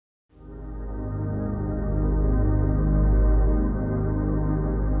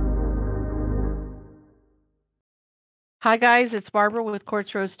Hi guys, it's Barbara with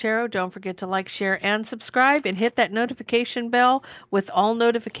Quartz Rose Tarot. Don't forget to like, share, and subscribe, and hit that notification bell with all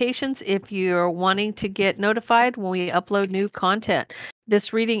notifications if you're wanting to get notified when we upload new content.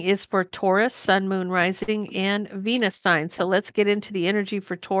 This reading is for Taurus, Sun, Moon, Rising, and Venus signs. So let's get into the energy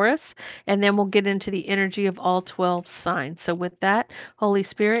for Taurus, and then we'll get into the energy of all 12 signs. So with that, Holy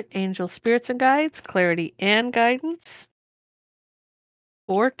Spirit, angel spirits and guides, clarity and guidance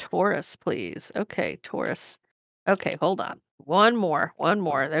for Taurus, please. Okay, Taurus. Okay, hold on. One more.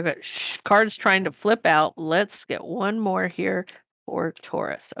 They've got cards trying to flip out. Let's get one more here for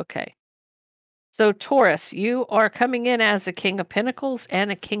Taurus. Okay. So Taurus, you are coming in as a King of Pentacles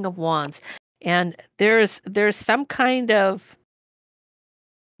and a King of Wands. And there's some kind of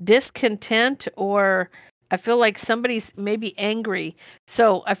discontent, or I feel like somebody's maybe angry.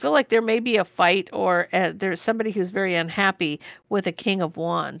 So I feel like there may be a fight, or there's somebody who's very unhappy with a King of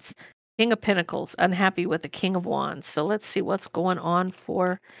Wands. King of Pentacles, unhappy with the King of Wands. So let's see what's going on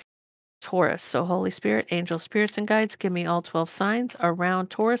for Taurus. So Holy Spirit, angel spirits and guides, give me all 12 signs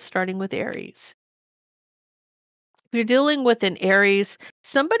around Taurus, starting with Aries. If you're dealing with an Aries,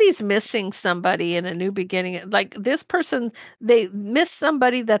 somebody's missing somebody in a new beginning. Like this person, they miss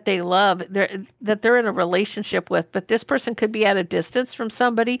somebody that they love, that they're in a relationship with, but this person could be at a distance from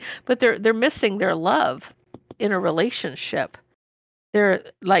somebody, but they're missing their love in a relationship. They're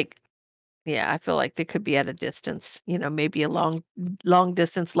like, yeah, I feel like they could be at a distance, maybe a long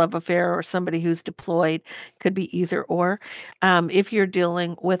distance love affair, or somebody who's deployed. Could be either or. If you're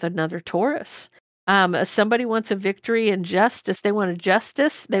dealing with another Taurus, somebody wants a victory and justice. They want a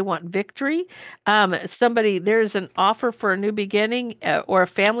justice. They want victory. There's an offer for a new beginning, or a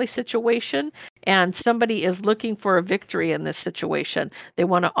family situation, and somebody is looking for a victory in this situation. They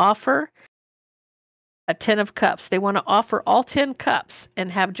want to offer a 10 of cups. They want to offer all 10 cups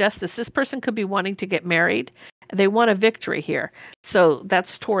and have justice. This person could be wanting to get married. They want a victory here. So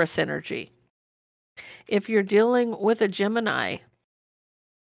that's Taurus energy. If you're dealing with a Gemini,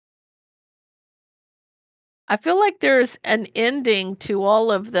 I feel like there's an ending to all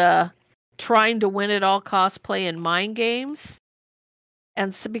of the trying to win at all costs play in mind games.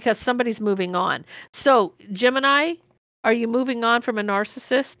 And so, because somebody's moving on. So Gemini, are you moving on from a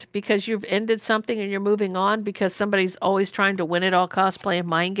narcissist because you've ended something and you're moving on because somebody's always trying to win at all costs playing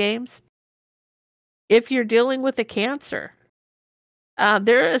mind games? If you're dealing with a Cancer,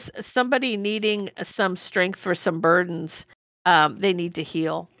 there is somebody needing some strength for some burdens they need to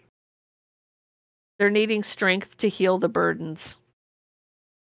heal. They're needing strength to heal the burdens.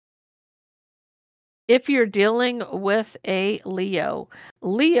 If you're dealing with a Leo,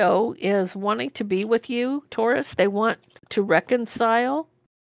 Leo is wanting to be with you, Taurus. They want to reconcile.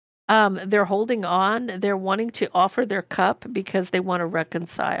 They're holding on. They're wanting to offer their cup because they want to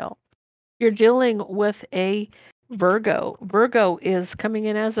reconcile. You're dealing with a Virgo. Virgo is coming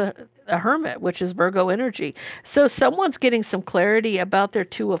in as a hermit, which is Virgo energy. So someone's getting some clarity about their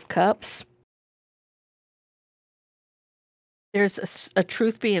Two of Cups. There's a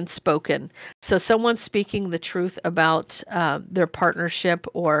truth being spoken. So someone's speaking the truth about their partnership,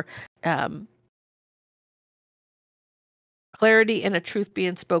 or clarity and a truth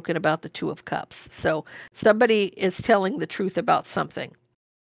being spoken about the Two of Cups. So somebody is telling the truth about something.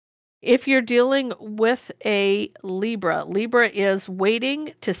 If you're dealing with a Libra, Libra is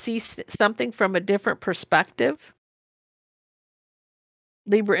waiting to see something from a different perspective.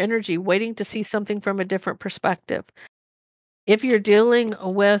 Libra energy, waiting to see something from a different perspective. If you're dealing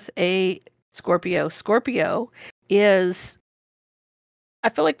with a Scorpio, Scorpio is, I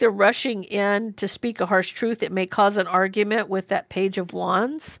feel like they're rushing in to speak a harsh truth. It may cause an argument with that Page of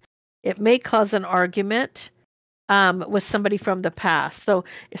Wands. It may cause an argument with somebody from the past. So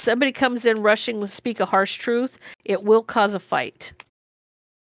if somebody comes in rushing to speak a harsh truth, it will cause a fight.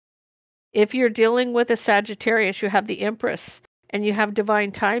 If you're dealing with a Sagittarius, you have the Empress and you have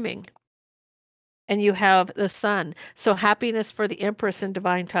divine timing. And you have the Sun. So happiness for the Empress and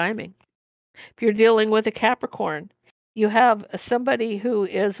divine timing. If you're dealing with a Capricorn, you have somebody who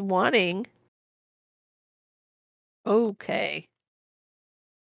is wanting, okay.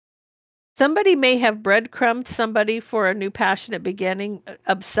 Somebody may have breadcrumbed somebody for a new passionate beginning,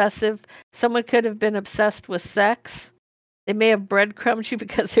 obsessive. Someone could have been obsessed with sex. They may have breadcrumbed you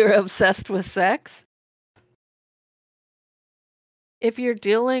because they were obsessed with sex. If you're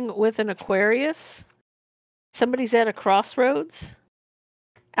dealing with an Aquarius, somebody's at a crossroads,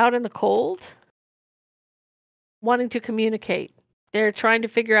 out in the cold, wanting to communicate. They're trying to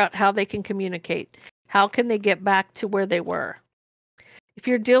figure out how they can communicate. How can they get back to where they were? If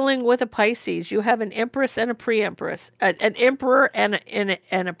you're dealing with a Pisces, you have an empress and a pre-empress, an emperor and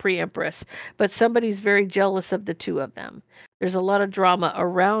a pre-empress, but somebody's very jealous of the two of them. There's a lot of drama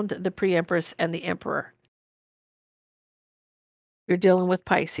around the pre-empress and the emperor. You're dealing with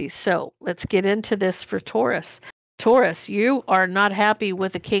Pisces. So let's get into this for Taurus. Taurus, you are not happy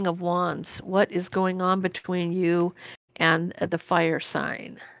with the King of Wands. What is going on between you and the fire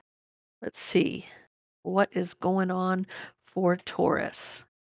sign? Let's see. What is going on for Taurus?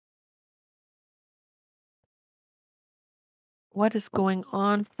 What is going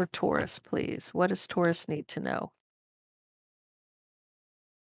on for Taurus, please? What does Taurus need to know?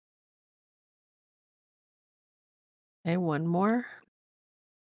 Okay, one more.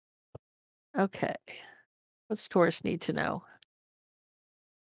 Okay. What's Taurus need to know?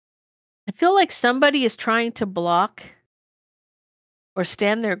 I feel like somebody is trying to block or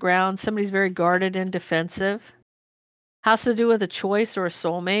stand their ground. Somebody's very guarded and defensive. Has to do with a choice or a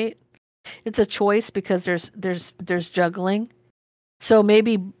soulmate. It's a choice because there's juggling. So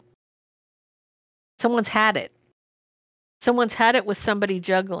maybe someone's had it. Someone's had it with somebody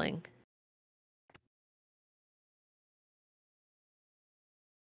juggling.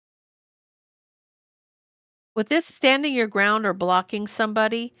 With this standing your ground or blocking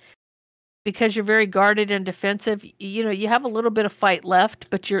somebody because you're very guarded and defensive, you know, you have a little bit of fight left,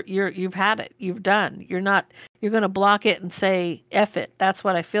 but you've had it. You've done. You're going to block it and say F it. That's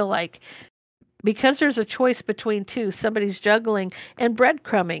what I feel like. Because there's a choice between two, somebody's juggling and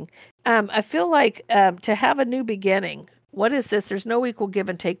breadcrumbing. I feel like to have a new beginning. What is this? There's no equal give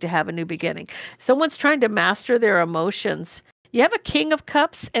and take to have a new beginning. Someone's trying to master their emotions. You have a King of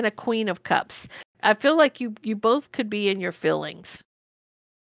Cups and a Queen of Cups. I feel like you both could be in your feelings.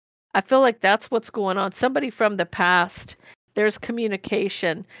 I feel like that's what's going on. Somebody from the past, there's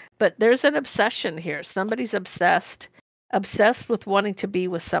communication, but there's an obsession here. Somebody's obsessed with wanting to be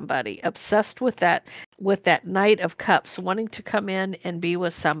with somebody, obsessed with that Knight of Cups, wanting to come in and be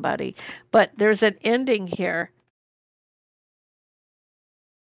with somebody. But there's an ending here.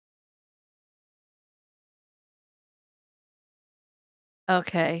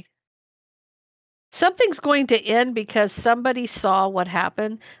 Okay. Something's going to end because somebody saw what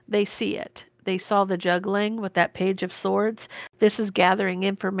happened. They see it. They saw the juggling with that Page of Swords. This is gathering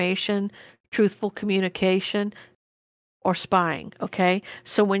information, truthful communication, or spying. Okay.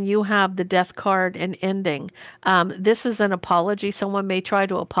 So when you have the Death card and ending, this is an apology. Someone may try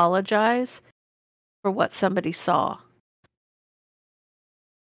to apologize for what somebody saw.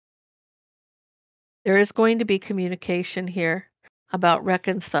 There is going to be communication here about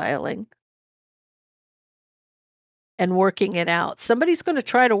reconciling and working it out. Somebody's going to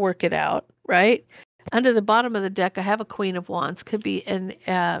try to work it out, right? Under the bottom of the deck, I have a Queen of Wands. Could be an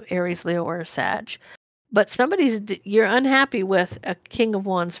Aries, Leo, or a Sag. But you're unhappy with a King of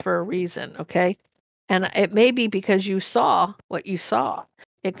Wands for a reason, okay? And it may be because you saw what you saw.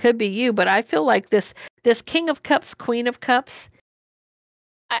 It could be you, but I feel like this King of Cups, Queen of Cups,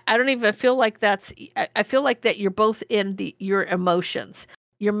 I don't even feel like I feel like that you're both in your emotions.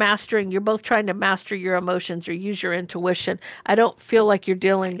 You're both trying to master your emotions or use your intuition. I don't feel like you're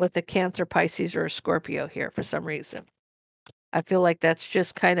dealing with a Cancer, Pisces, or a Scorpio here for some reason. I feel like that's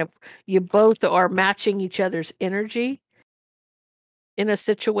just kind of, you both are matching each other's energy in a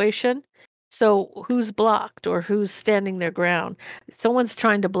situation. So who's blocked or who's standing their ground? Someone's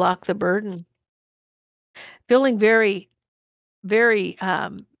trying to block the burden. Feeling very, very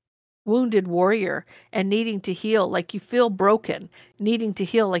wounded warrior and needing to heal, like you feel broken, needing to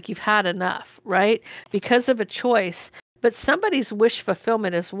heal, like you've had enough, right? Because of a choice. But somebody's wish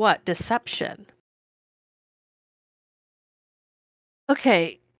fulfillment is what? Deception.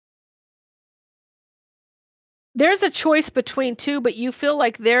 Okay, there's a choice between two, but you feel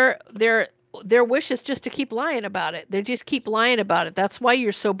like their wish is just to keep lying about it. They just keep lying about it. That's why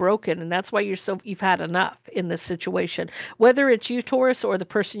you're so broken, and that's why you've had enough in this situation. Whether it's you, Taurus, or the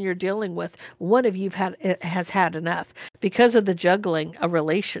person you're dealing with, one of you has had enough because of the juggling a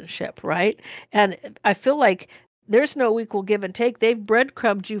relationship, right? And I feel like there's no equal give and take. They've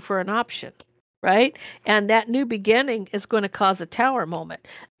breadcrumbed you for an option, right? And that new beginning is going to cause a tower moment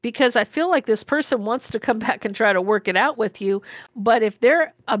because I feel like this person wants to come back and try to work it out with you. But if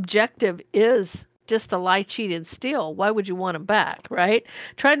their objective is just to lie, cheat, and steal, why would you want them back, right?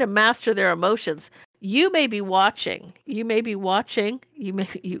 Trying to master their emotions. You may be watching. You may be watching.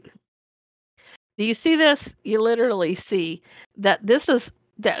 Do you see this? You literally see that this is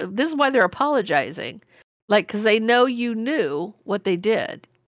why they're apologizing. Like, because they know you knew what they did.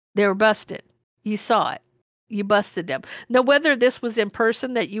 They were busted. You saw it. You busted them. Now, whether this was in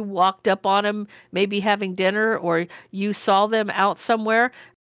person that you walked up on them, maybe having dinner, or you saw them out somewhere,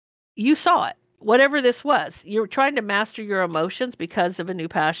 you saw it. Whatever this was, you're trying to master your emotions because of a new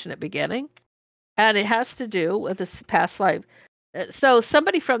passionate beginning. And it has to do with this past life. So,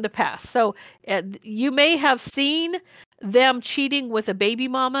 somebody from the past. So, you may have seen them cheating with a baby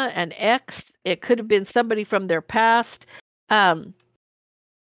mama, an ex. It could have been somebody from their past. Um,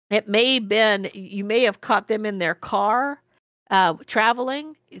 it may have been, you may have caught them in their car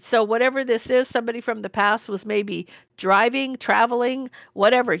traveling. So, whatever this is, somebody from the past was maybe driving, traveling,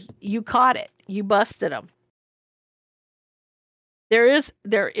 whatever. You caught it, you busted them. There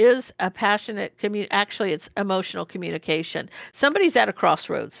is a passionate actually it's emotional communication. Somebody's at a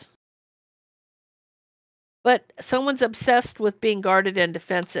crossroads, but someone's obsessed with being guarded and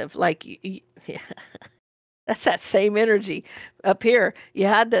defensive. Like that's that same energy up here. You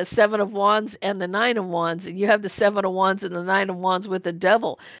had the 7 of Wands and the 9 of Wands, and you have the 7 of Wands and the 9 of Wands with the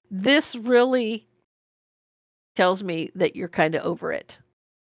devil. This really tells me that you're kind of over it.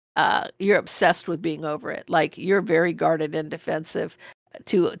 You're obsessed with being over it. Like you're very guarded and defensive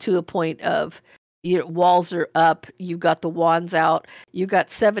to a point of walls are up. You've got the wands out. You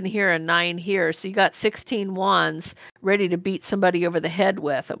got 7 here and 9 here, so you got 16 wands ready to beat somebody over the head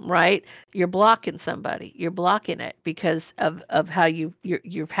with them. Right? You're blocking somebody. You're blocking it because of how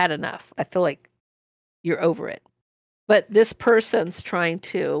you've had enough. I feel like you're over it. But this person's trying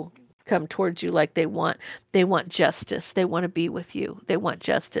to come towards you like they want justice. They want to be with you. They want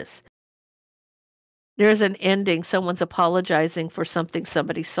justice. There's an ending. Someone's apologizing for something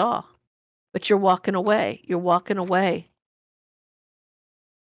somebody saw, but you're walking away. You're walking away.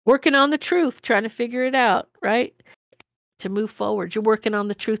 Working on the truth, trying to figure it out, right? To move forward. You're working on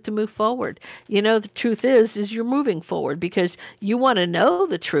the truth to move forward. The truth is you're moving forward because you want to know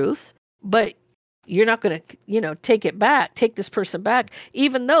the truth, but you're not going to, take this person back,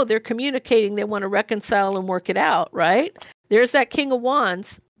 even though they're communicating, they want to reconcile and work it out, right? There's that King of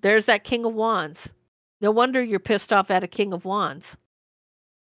Wands. There's that King of Wands. No wonder you're pissed off at a King of Wands.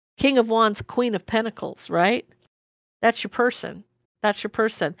 King of Wands, Queen of Pentacles, right? That's your person. That's your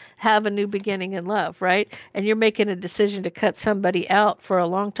person. Have a new beginning in love, right? And you're making a decision to cut somebody out for a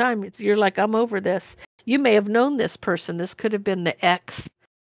long time. You're like, I'm over this. You may have known this person. This could have been the ex.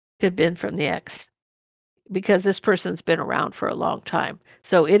 Could have been from the ex. Because this person's been around for a long time.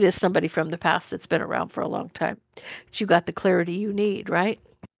 So it is somebody from the past that's been around for a long time. But you got the clarity you need, right?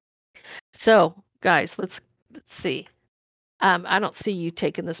 So, guys, let's see. I don't see you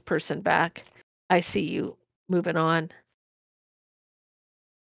taking this person back. I see you moving on.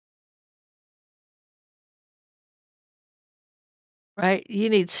 Right? You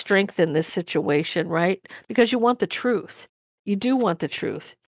need strength in this situation, right? Because you want the truth. You do want the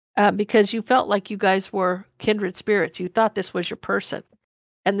truth. Because you felt like you guys were kindred spirits. You thought this was your person.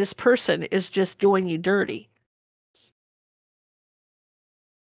 And this person is just doing you dirty.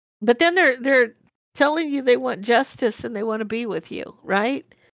 But then they're telling you they want justice and they want to be with you, right?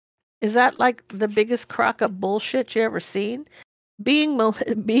 Is that like the biggest crock of bullshit you ever seen? Being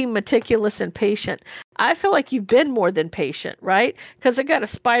being meticulous and patient. I feel like you've been more than patient, right? Because I got a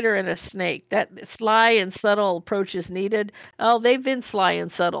spider and a snake. That sly and subtle approach is needed. Oh, they've been sly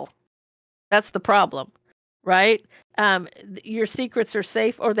and subtle. That's the problem, right? Your secrets are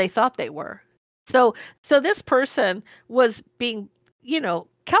safe, or they thought they were. So this person was being,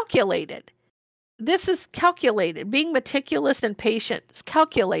 calculated. This is calculated. Being meticulous and patient is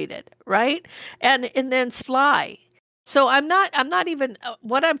calculated, right? And then sly. So I'm not even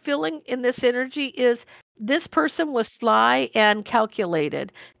what I'm feeling in this energy is this person was sly and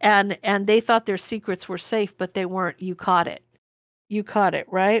calculated, and they thought their secrets were safe, but they weren't. You caught it. You caught it,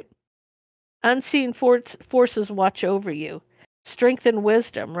 right? Unseen forces watch over you. Strength and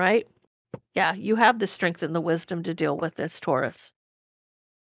wisdom, right? Yeah, you have the strength and the wisdom to deal with this, Taurus.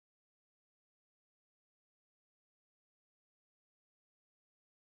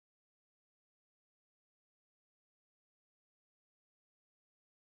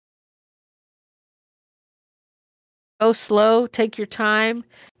 Go slow, take your time,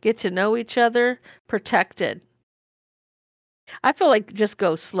 get to know each other, protected. I feel like just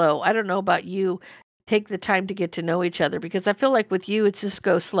go slow. I don't know about you. Take the time to get to know each other because I feel like with you, it's just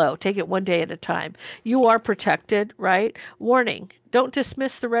go slow. Take it one day at a time. You are protected, right? Warning, don't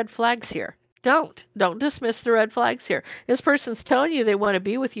dismiss the red flags here. Don't dismiss the red flags here. This person's telling you they want to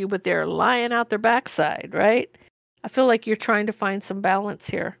be with you, but they're lying out their backside, right? I feel like you're trying to find some balance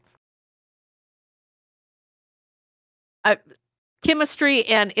here. I chemistry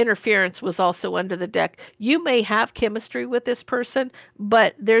and interference was also under the deck. You may have chemistry with this person,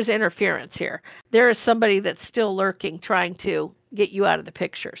 but there's interference here. There is somebody that's still lurking, trying to get you out of the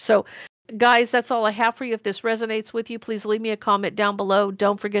picture. So, guys, that's all I have for you. If this resonates with you, please leave me a comment down below.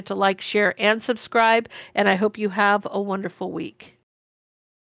 Don't forget to like, share, and subscribe. And I hope you have a wonderful week.